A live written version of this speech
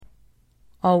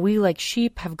All we like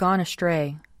sheep have gone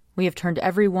astray. We have turned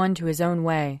every one to his own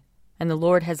way, and the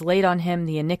Lord has laid on him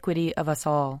the iniquity of us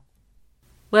all.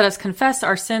 Let us confess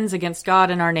our sins against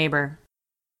God and our neighbor.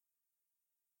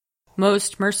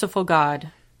 Most merciful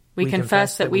God, we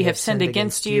confess that we have sinned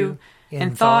against you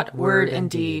in thought, word, and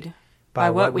deed, by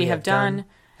what we have done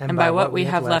and by what we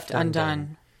have left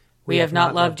undone. We have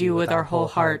not loved you with our whole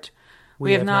heart.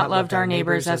 We have not loved our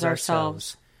neighbors as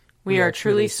ourselves. We are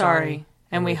truly sorry,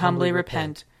 and we humbly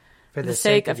repent. For the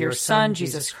sake of your Son,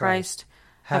 Jesus Christ,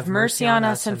 have mercy on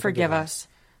us and forgive us,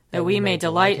 that we may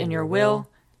delight in your will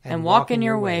and walk in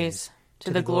your ways,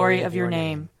 to the glory of your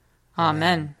name.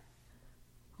 Amen.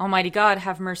 Almighty God,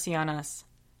 have mercy on us.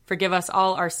 Forgive us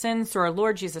all our sins through our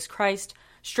Lord Jesus Christ.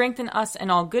 Strengthen us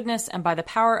in all goodness, and by the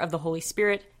power of the Holy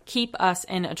Spirit, keep us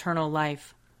in eternal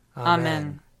life.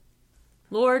 Amen.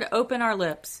 Lord, open our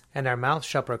lips, and our mouth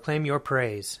shall proclaim your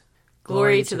praise.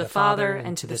 Glory to the Father,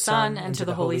 and to the Son, and to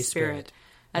the Holy Spirit,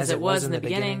 as it was in the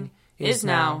beginning, is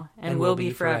now, and will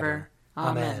be forever.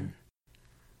 Amen.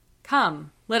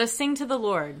 Come, let us sing to the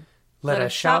Lord. Let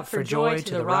us shout for joy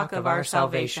to the rock of our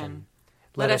salvation.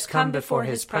 Let us come before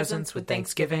his presence with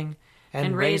thanksgiving,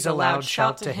 and raise a loud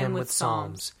shout to him with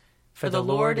psalms. For the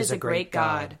Lord is a great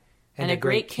God, and a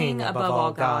great King above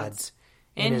all gods.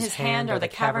 In his hand are the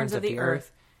caverns of the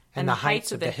earth, and the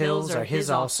heights of the hills are his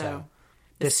also.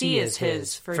 The sea is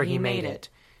his, for he made it,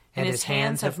 and his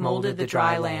hands have molded the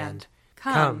dry land.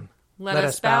 Come, let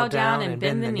us bow down and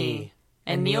bend the knee,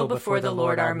 and kneel before the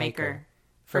Lord our Maker.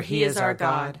 For he is our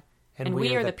God, and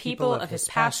we are the people of his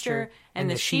pasture and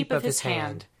the sheep of his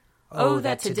hand. Oh,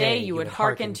 that today you would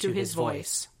hearken to his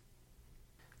voice.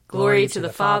 Glory to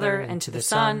the Father, and to the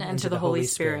Son, and to the Holy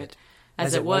Spirit,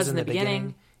 as it was in the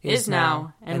beginning, is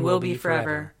now, and will be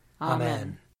forever.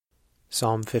 Amen.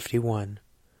 Psalm 51.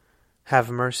 Have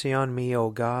mercy on me, O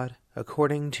God,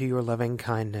 according to your loving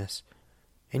kindness.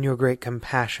 In your great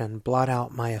compassion, blot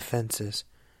out my offenses.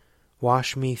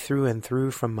 Wash me through and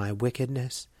through from my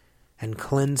wickedness, and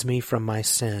cleanse me from my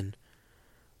sin.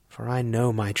 For I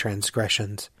know my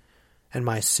transgressions, and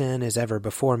my sin is ever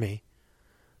before me.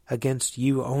 Against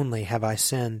you only have I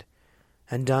sinned,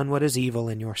 and done what is evil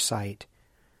in your sight.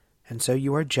 And so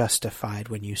you are justified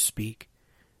when you speak,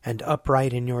 and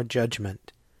upright in your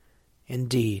judgment.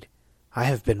 Indeed, I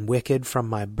have been wicked from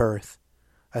my birth,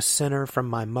 a sinner from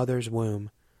my mother's womb.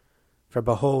 For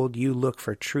behold, you look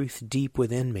for truth deep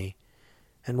within me,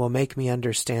 and will make me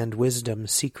understand wisdom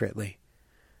secretly.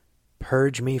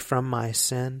 Purge me from my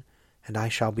sin, and I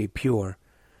shall be pure.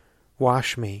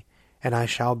 Wash me, and I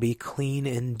shall be clean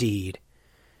indeed.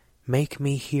 Make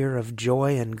me hear of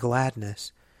joy and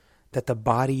gladness, that the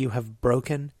body you have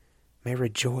broken may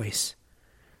rejoice.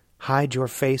 Hide your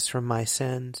face from my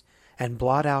sins, and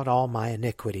blot out all my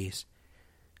iniquities.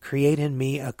 Create in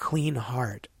me a clean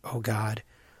heart, O God,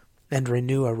 and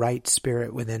renew a right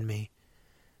spirit within me.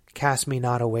 Cast me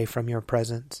not away from your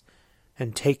presence,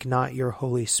 and take not your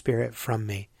Holy Spirit from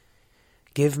me.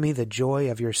 Give me the joy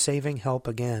of your saving help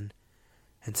again,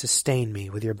 and sustain me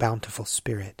with your bountiful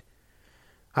Spirit.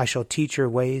 I shall teach your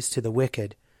ways to the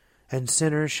wicked, and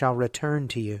sinners shall return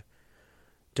to you.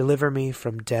 Deliver me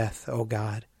from death, O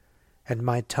God, and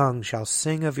my tongue shall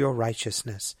sing of your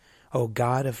righteousness, O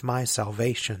God of my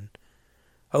salvation.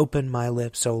 Open my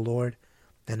lips, O Lord,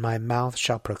 and my mouth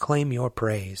shall proclaim your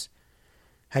praise.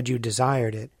 Had you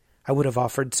desired it, I would have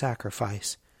offered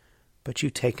sacrifice, but you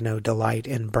take no delight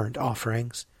in burnt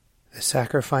offerings. The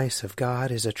sacrifice of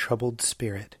God is a troubled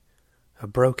spirit. A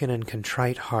broken and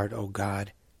contrite heart, O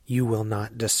God, you will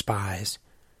not despise.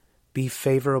 Be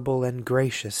favorable and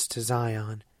gracious to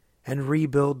Zion, and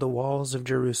rebuild the walls of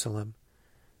Jerusalem.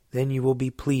 Then you will be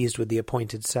pleased with the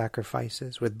appointed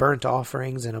sacrifices, with burnt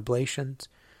offerings and oblations.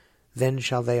 Then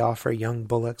shall they offer young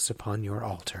bullocks upon your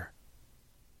altar.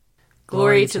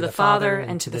 Glory to the Father,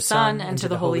 and to the Son, and to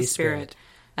the Holy Spirit,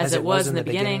 as it was in the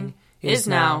beginning, is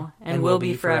now, and will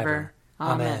be forever.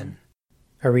 Amen.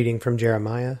 A reading from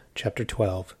Jeremiah, chapter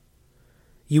 12.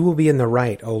 You will be in the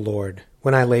right, O Lord,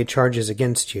 when I lay charges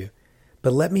against you.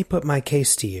 But let me put my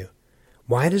case to you.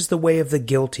 Why does the way of the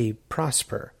guilty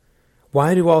prosper?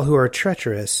 Why do all who are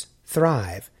treacherous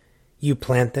thrive? You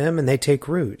plant them, and they take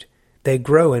root. They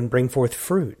grow and bring forth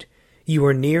fruit. You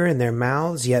are near in their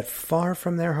mouths, yet far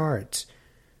from their hearts.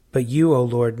 But you, O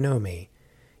Lord, know me.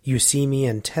 You see me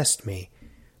and test me.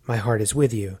 My heart is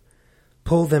with you.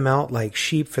 Pull them out like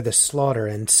sheep for the slaughter,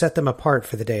 and set them apart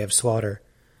for the day of slaughter.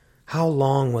 How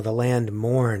long will the land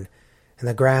mourn, and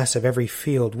the grass of every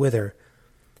field wither?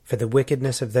 For the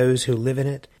wickedness of those who live in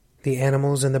it, the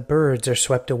animals and the birds are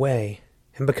swept away.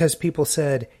 And because people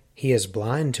said, He is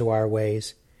blind to our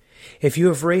ways, If you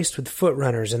have raced with foot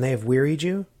runners and they have wearied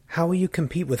you, how will you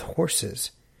compete with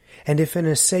horses? And if in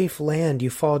a safe land you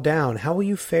fall down, how will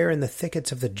you fare in the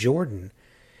thickets of the Jordan?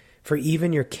 For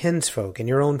even your kinsfolk and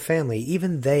your own family,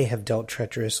 even they have dealt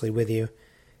treacherously with you.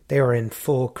 They are in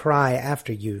full cry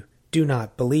after you. Do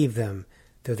not believe them,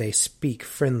 though they speak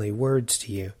friendly words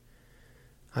to you.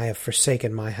 I have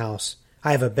forsaken my house.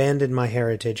 I have abandoned my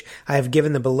heritage. I have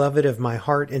given the beloved of my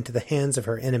heart into the hands of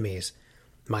her enemies.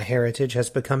 My heritage has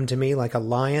become to me like a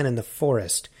lion in the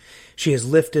forest. She has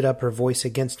lifted up her voice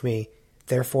against me.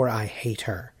 Therefore I hate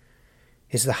her.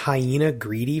 Is the hyena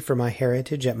greedy for my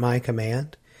heritage at my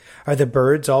command? Are the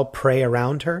birds all prey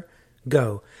around her?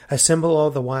 Go, assemble all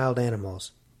the wild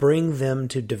animals. Bring them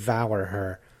to devour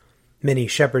her. Many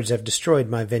shepherds have destroyed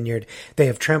my vineyard. They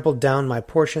have trampled down my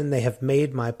portion. They have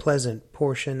made my pleasant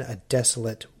portion a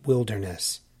desolate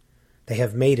wilderness. They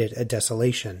have made it a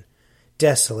desolation.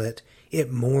 Desolate,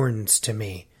 it mourns to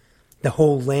me. The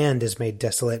whole land is made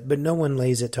desolate, but no one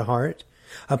lays it to heart.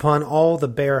 Upon all the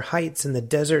bare heights in the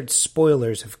desert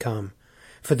spoilers have come.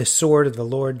 For the sword of the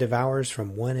Lord devours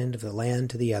from one end of the land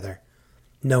to the other.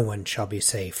 No one shall be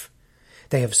safe.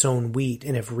 They have sown wheat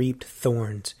and have reaped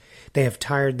thorns. They have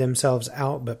tired themselves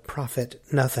out, but profit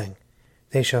nothing.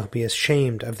 They shall be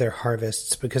ashamed of their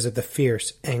harvests because of the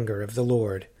fierce anger of the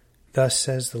Lord. Thus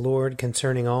says the Lord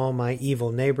concerning all my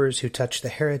evil neighbors who touch the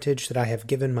heritage that I have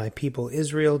given my people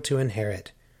Israel to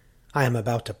inherit. I am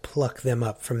about to pluck them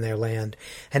up from their land,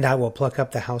 and I will pluck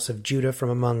up the house of Judah from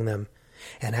among them.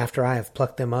 And after I have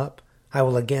plucked them up, I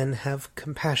will again have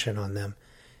compassion on them,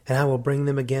 and I will bring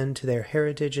them again to their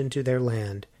heritage and to their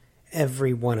land,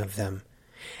 every one of them.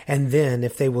 And then,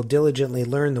 if they will diligently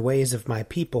learn the ways of my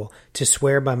people, to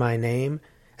swear by my name,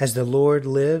 as the Lord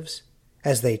lives,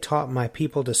 as they taught my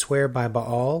people to swear by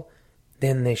Baal,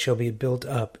 then they shall be built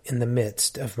up in the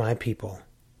midst of my people.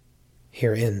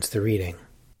 Here ends the reading.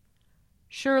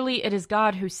 Surely it is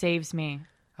God who saves me.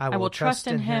 I will trust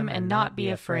in him and not be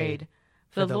afraid.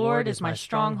 For the Lord is my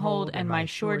stronghold and my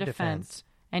sure defense,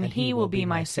 and he will be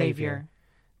my Savior.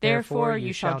 Therefore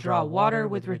you shall draw water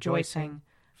with rejoicing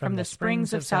from the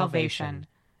springs of salvation.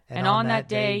 And on that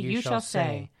day you shall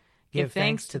say, Give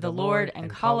thanks to the Lord and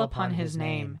call upon his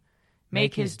name.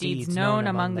 Make his deeds known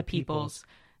among the peoples.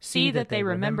 See that they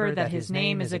remember that his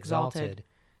name is exalted.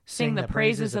 Sing the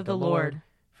praises of the Lord,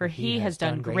 for he has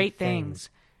done great things,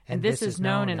 and this is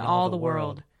known in all the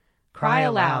world. Cry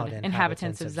aloud,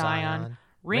 inhabitants of Zion,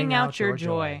 ring out your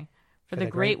joy, for the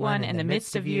Great One in the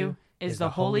midst of you is the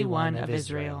Holy One of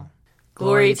Israel.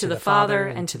 Glory to the Father,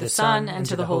 and to the Son, and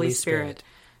to the Holy Spirit,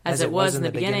 as it was in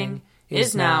the beginning,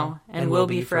 is now, and will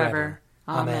be forever.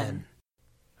 Amen.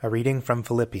 A reading from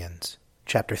Philippians,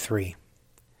 chapter 3.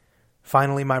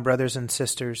 Finally, my brothers and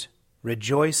sisters,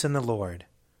 rejoice in the Lord.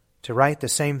 To write the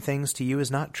same things to you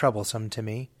is not troublesome to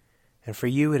me, and for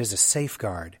you it is a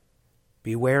safeguard.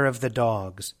 Beware of the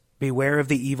dogs, beware of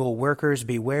the evil workers,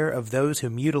 beware of those who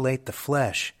mutilate the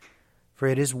flesh. For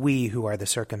it is we who are the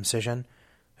circumcision,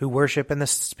 who worship in the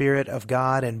Spirit of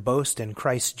God and boast in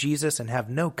Christ Jesus and have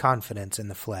no confidence in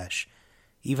the flesh,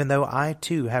 even though I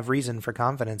too have reason for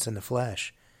confidence in the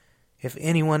flesh. If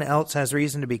anyone else has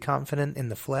reason to be confident in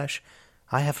the flesh,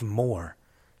 I have more.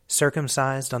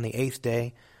 Circumcised on the 8th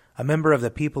day, a member of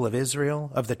the people of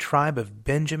Israel, of the tribe of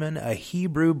Benjamin, a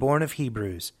Hebrew born of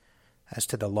Hebrews, as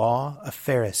to the law, a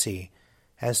Pharisee,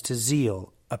 as to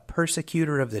zeal, a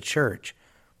persecutor of the church,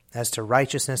 as to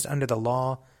righteousness under the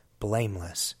law,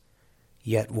 blameless.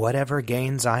 Yet whatever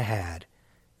gains I had,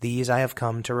 these I have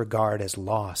come to regard as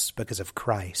loss because of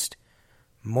Christ.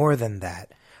 More than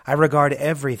that, I regard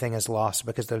everything as loss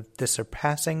because of the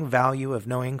surpassing value of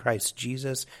knowing Christ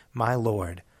Jesus, my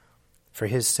Lord. For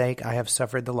his sake I have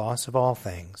suffered the loss of all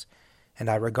things, and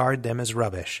I regard them as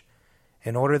rubbish,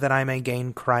 in order that I may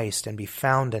gain Christ and be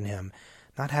found in him,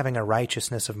 not having a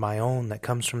righteousness of my own that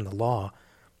comes from the law,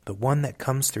 but one that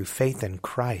comes through faith in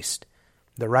Christ,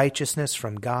 the righteousness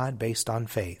from God based on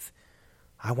faith.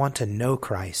 I want to know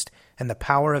Christ and the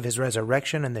power of his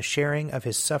resurrection and the sharing of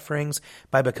his sufferings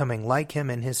by becoming like him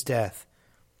in his death,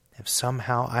 if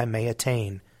somehow I may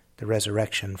attain the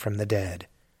resurrection from the dead.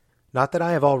 Not that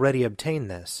I have already obtained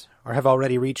this, or have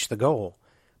already reached the goal,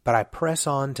 but I press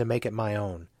on to make it my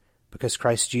own, because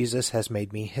Christ Jesus has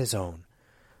made me his own.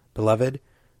 Beloved,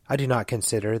 I do not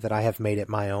consider that I have made it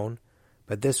my own,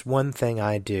 but this one thing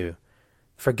I do,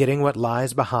 forgetting what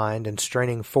lies behind and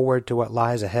straining forward to what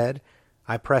lies ahead,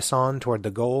 I press on toward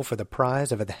the goal for the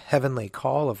prize of the heavenly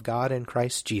call of God in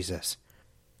Christ Jesus.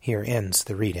 Here ends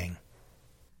the reading.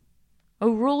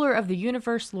 O ruler of the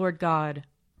universe, Lord God,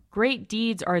 great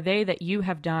deeds are they that you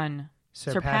have done,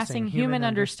 surpassing human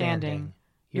understanding.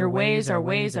 Your ways are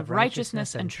ways of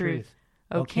righteousness and truth,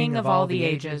 O King of all the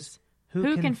ages.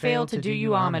 Who can fail to do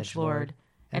you homage, Lord,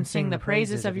 and sing the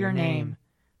praises of your name?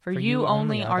 For you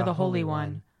only are the Holy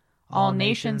One. All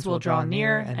nations will draw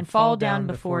near and fall down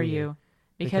before you,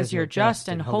 because your just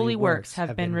and holy works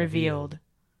have been revealed.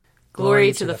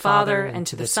 Glory to the Father, and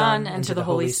to the Son, and to the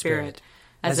Holy Spirit,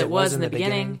 as it was in the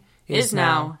beginning, is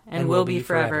now, and will be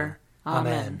forever.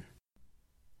 Amen.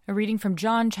 A reading from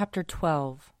John chapter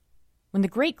 12. When the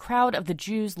great crowd of the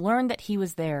Jews learned that he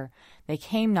was there, they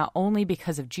came not only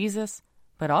because of Jesus,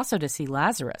 but also to see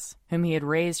Lazarus, whom he had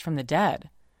raised from the dead.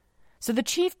 So the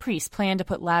chief priests planned to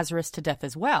put Lazarus to death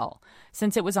as well,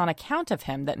 since it was on account of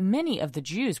him that many of the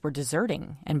Jews were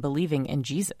deserting and believing in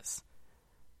Jesus.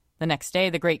 The next day,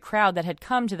 the great crowd that had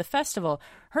come to the festival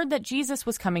heard that Jesus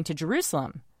was coming to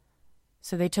Jerusalem.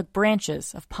 So they took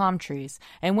branches of palm trees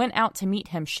and went out to meet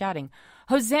him, shouting,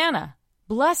 "Hosanna!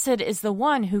 Blessed is the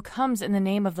one who comes in the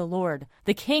name of the Lord,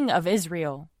 the King of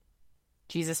Israel."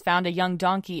 Jesus found a young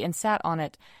donkey and sat on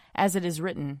it, as it is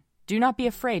written, "Do not be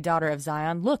afraid, daughter of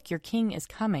Zion. Look, your king is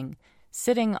coming,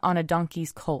 sitting on a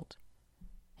donkey's colt."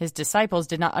 His disciples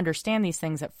did not understand these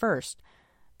things at first,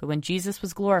 but when Jesus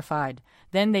was glorified,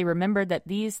 then they remembered that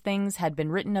these things had been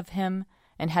written of him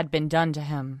and had been done to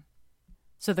him.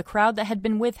 So the crowd that had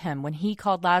been with him when he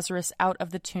called Lazarus out of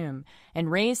the tomb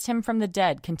and raised him from the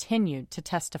dead continued to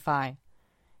testify.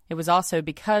 It was also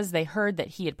because they heard that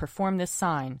he had performed this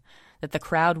sign that the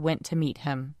crowd went to meet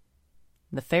him.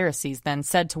 The Pharisees then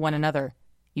said to one another,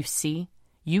 "You see,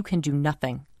 you can do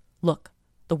nothing. Look,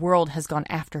 the world has gone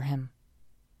after him."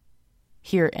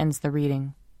 Here ends the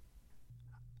reading.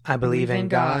 I believe in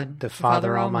God, the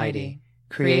Father Almighty,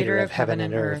 creator of heaven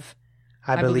and earth.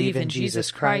 I believe in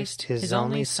Jesus Christ, his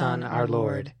only Son, our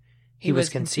Lord. He was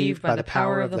conceived by the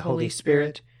power of the Holy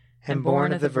Spirit and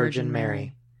born of the Virgin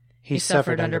Mary. He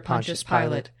suffered under Pontius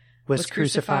Pilate, was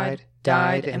crucified,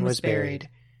 died, and was buried.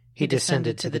 He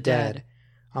descended to the dead.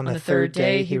 On the third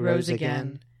day he rose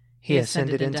again. He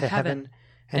ascended into heaven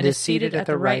and is seated at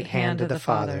the right hand of the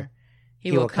Father.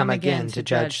 He will come again to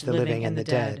judge the living and the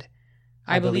dead.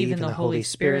 I believe in the Holy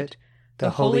Spirit,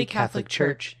 the Holy Catholic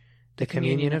Church, the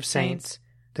communion of saints,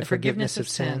 the forgiveness of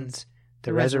sins,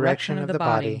 the resurrection of the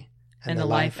body, and the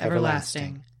life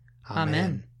everlasting.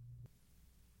 Amen.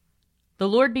 The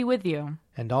Lord be with you.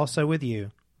 And also with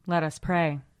you. Let us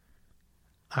pray.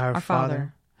 Our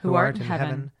Father, who art in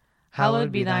heaven,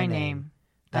 hallowed be thy name.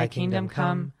 Thy kingdom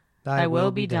come, thy will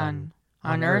be done,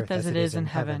 on earth as it is in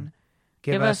heaven.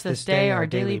 Give us this day our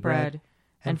daily bread,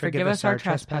 and forgive us our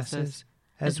trespasses,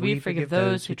 as we forgive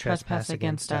those who trespass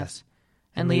against us.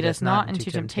 And lead us not into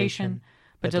temptation,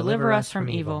 but deliver us from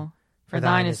evil. For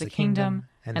thine is the kingdom,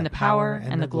 and the power,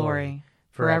 and the glory,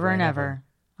 forever and ever.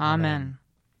 Amen.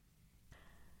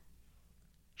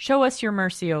 Show us your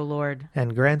mercy, O Lord.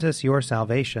 And grant us your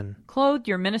salvation. Clothe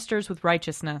your ministers with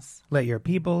righteousness. Let your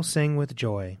people sing with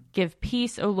joy. Give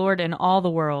peace, O Lord, in all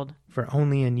the world. For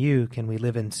only in you can we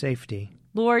live in safety.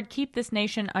 Lord, keep this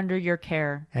nation under your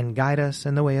care. And guide us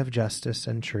in the way of justice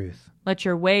and truth. Let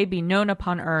your way be known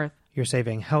upon earth. Your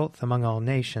saving health among all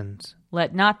nations.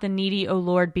 Let not the needy, O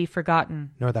Lord, be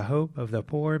forgotten. Nor the hope of the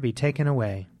poor be taken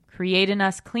away. Create in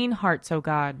us clean hearts, O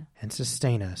God. And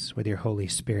sustain us with your Holy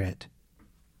Spirit.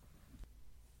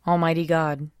 Almighty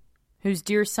God, whose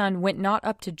dear Son went not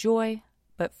up to joy,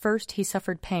 but first he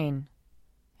suffered pain,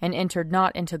 and entered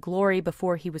not into glory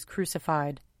before he was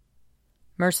crucified,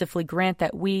 mercifully grant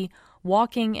that we,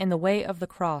 walking in the way of the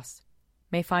cross,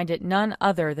 may find it none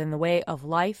other than the way of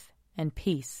life and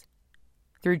peace.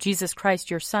 Through Jesus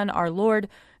Christ, your Son, our Lord,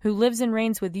 who lives and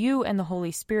reigns with you and the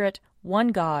Holy Spirit, one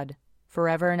God,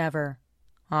 forever and ever.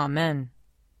 Amen.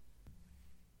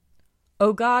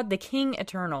 O God, the King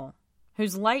eternal,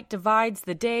 whose light divides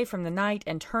the day from the night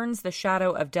and turns the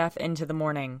shadow of death into the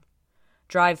morning,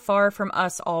 drive far from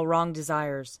us all wrong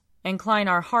desires, incline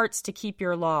our hearts to keep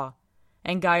your law,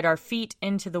 and guide our feet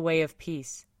into the way of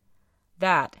peace,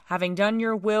 that, having done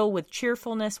your will with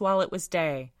cheerfulness while it was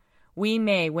day, we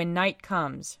may, when night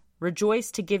comes,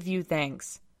 rejoice to give you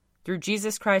thanks. Through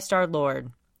Jesus Christ our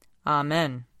Lord.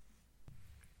 Amen.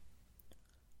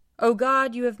 O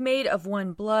God, you have made of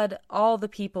one blood all the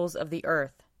peoples of the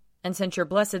earth, and sent your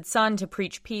blessed Son to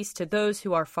preach peace to those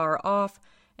who are far off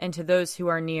and to those who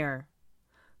are near.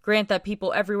 Grant that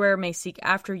people everywhere may seek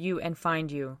after you and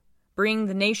find you. Bring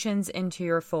the nations into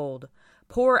your fold.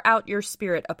 Pour out your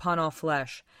Spirit upon all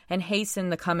flesh, and hasten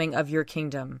the coming of your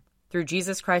kingdom. Through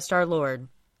Jesus Christ our Lord.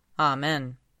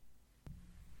 Amen.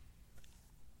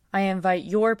 I invite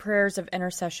your prayers of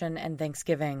intercession and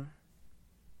thanksgiving.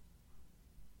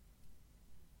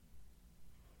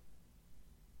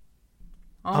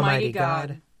 Almighty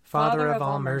God, Father of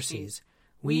all mercies,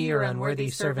 we, your unworthy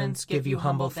servants, give you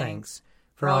humble thanks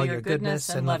for all your goodness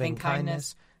and loving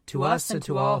kindness to us and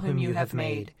to all whom you have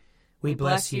made. We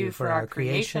bless you for our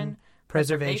creation,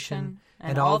 preservation,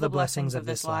 and all the blessings of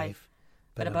this life,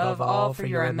 but above all for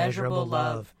your immeasurable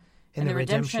love in the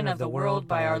redemption of the world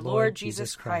by our Lord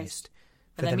Jesus Christ,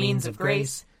 for the means of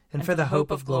grace and for the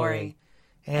hope of glory.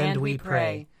 And we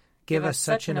pray, give us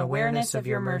such an awareness of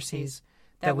your mercies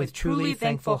that with truly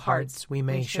thankful hearts we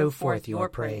may show forth your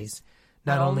praise,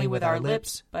 not only with our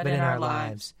lips, but in our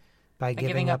lives, by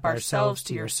giving up ourselves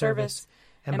to your service,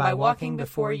 and by walking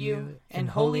before you in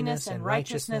holiness and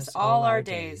righteousness all our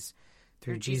days,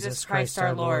 through Jesus Christ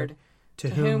our Lord, to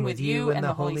whom with you and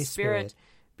the Holy Spirit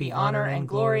be honor and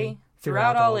glory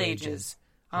throughout all ages.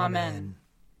 Amen.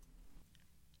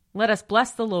 Let us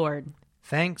bless the Lord.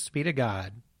 Thanks be to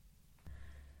God.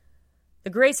 The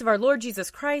grace of our Lord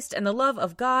Jesus Christ and the love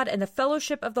of God and the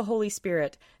fellowship of the Holy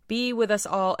Spirit be with us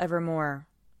all evermore.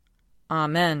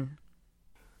 Amen.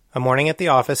 A Morning at the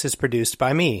Office is produced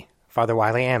by me, Father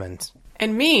Wiley Ammons.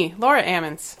 And me, Laura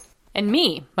Ammons. And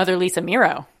me, Mother Lisa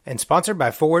Meirow. And sponsored by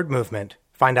Forward Movement.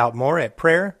 Find out more at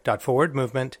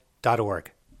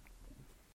prayer.forwardmovement.org.